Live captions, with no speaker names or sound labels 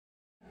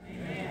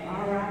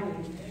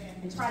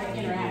and try to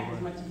interact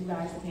as much as you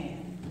guys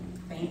can.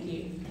 Thank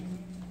you.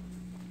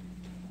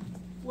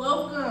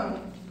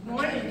 Welcome. Good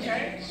morning,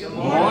 church. Good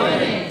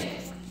morning.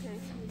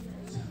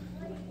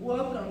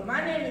 Welcome.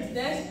 My name is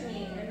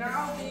Destiny, and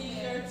I'll be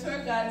your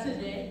tour guide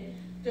today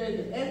through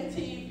the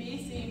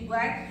MTBC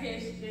Black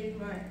History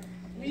Month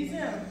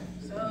Museum.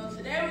 So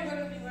today we're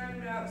going to be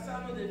learning about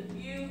some of the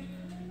few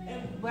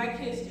Black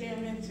history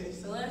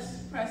inventors. So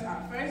let's press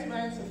our first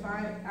button to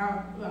find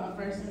out about our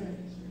first inventor.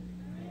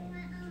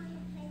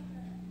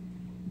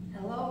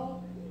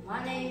 Hello,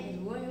 my name is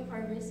William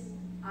Purvis.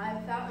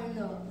 I patented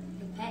the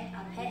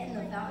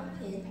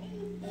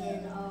fountain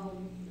pen,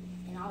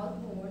 and I was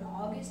born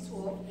August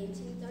 12,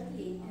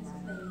 1838,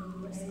 Pennsylvania,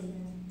 USA.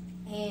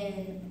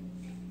 And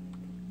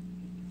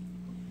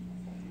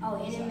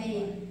it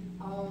made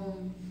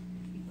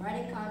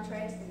writing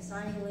contracts and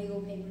signing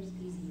legal papers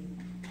easier.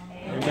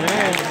 Amen.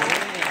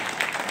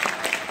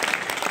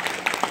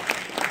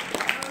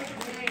 That was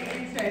very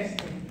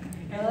interesting.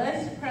 Now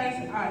let's press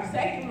our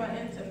second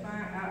button to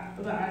find out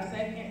about our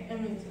second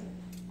inventor.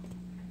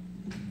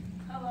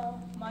 Hello,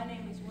 my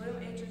name is William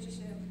H.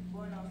 Richardson,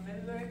 born on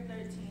February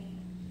 13,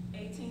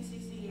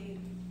 1868.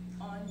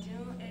 On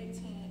June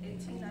 18,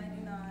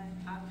 1899,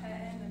 I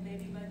patented the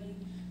baby buggy,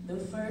 the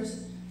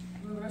first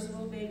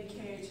reversible baby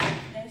carriage.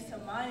 Thanks to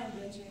my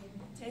invention,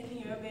 taking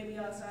your baby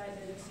outside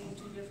doesn't seem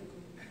too difficult.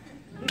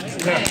 Let's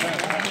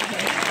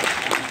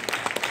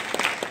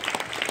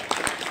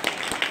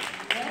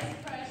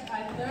press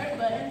our third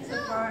button to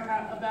find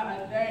out about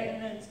our third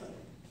inventor.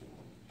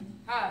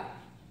 Hi,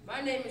 my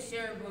name is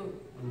Sharon Blue.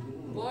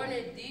 Born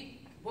in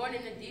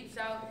the deep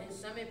south in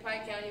Summit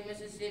Pike County,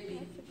 Mississippi,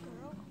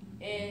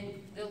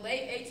 in the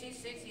late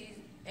 1860s,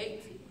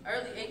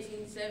 early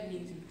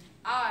 1870s,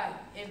 I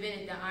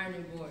invented the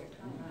ironing board.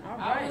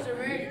 I was a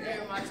rarity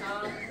during my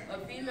time, a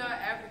female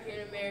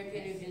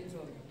African-American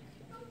inventor.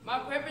 My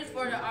purpose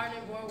for the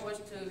ironing board was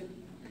to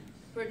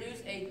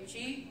produce a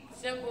cheap,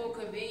 simple,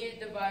 convenient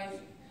device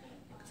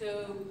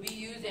to be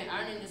used in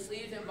ironing the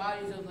sleeves and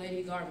bodies of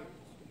lady garments.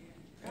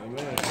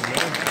 Amen.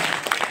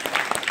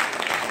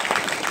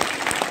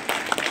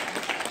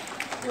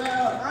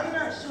 Well, I'm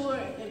not sure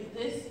if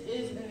this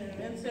is an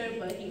inventor,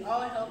 but he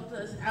all helped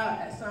us out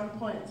at some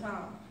point in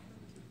time.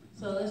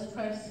 So let's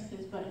press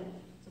his button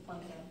to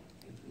find out.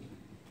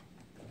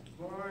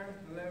 Born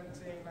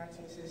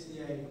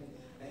 11/10/1968,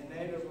 a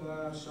native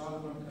of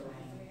Charlotte, North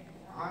Carolina.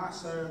 I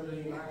served the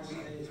United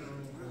States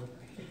Marine Corps.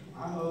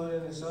 I hold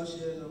an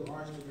Associate of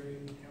Arts degree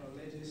in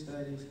Religious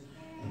Studies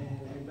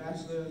and a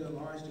Bachelor of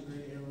Arts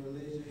degree in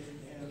Religion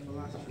and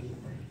Philosophy.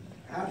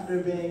 After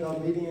being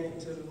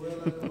obedient to the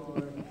will of the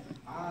Lord,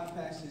 I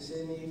passed the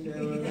Sydney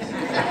Phillips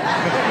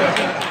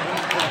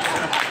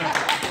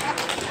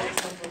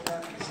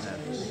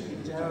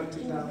January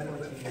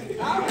 2014.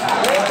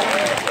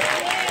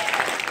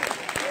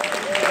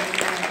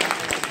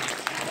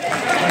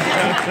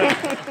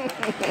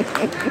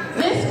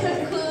 This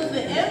concludes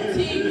the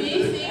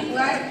MTBC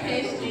Black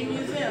History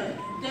Museum.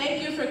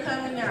 Thank you for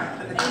coming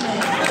out.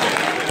 Amen.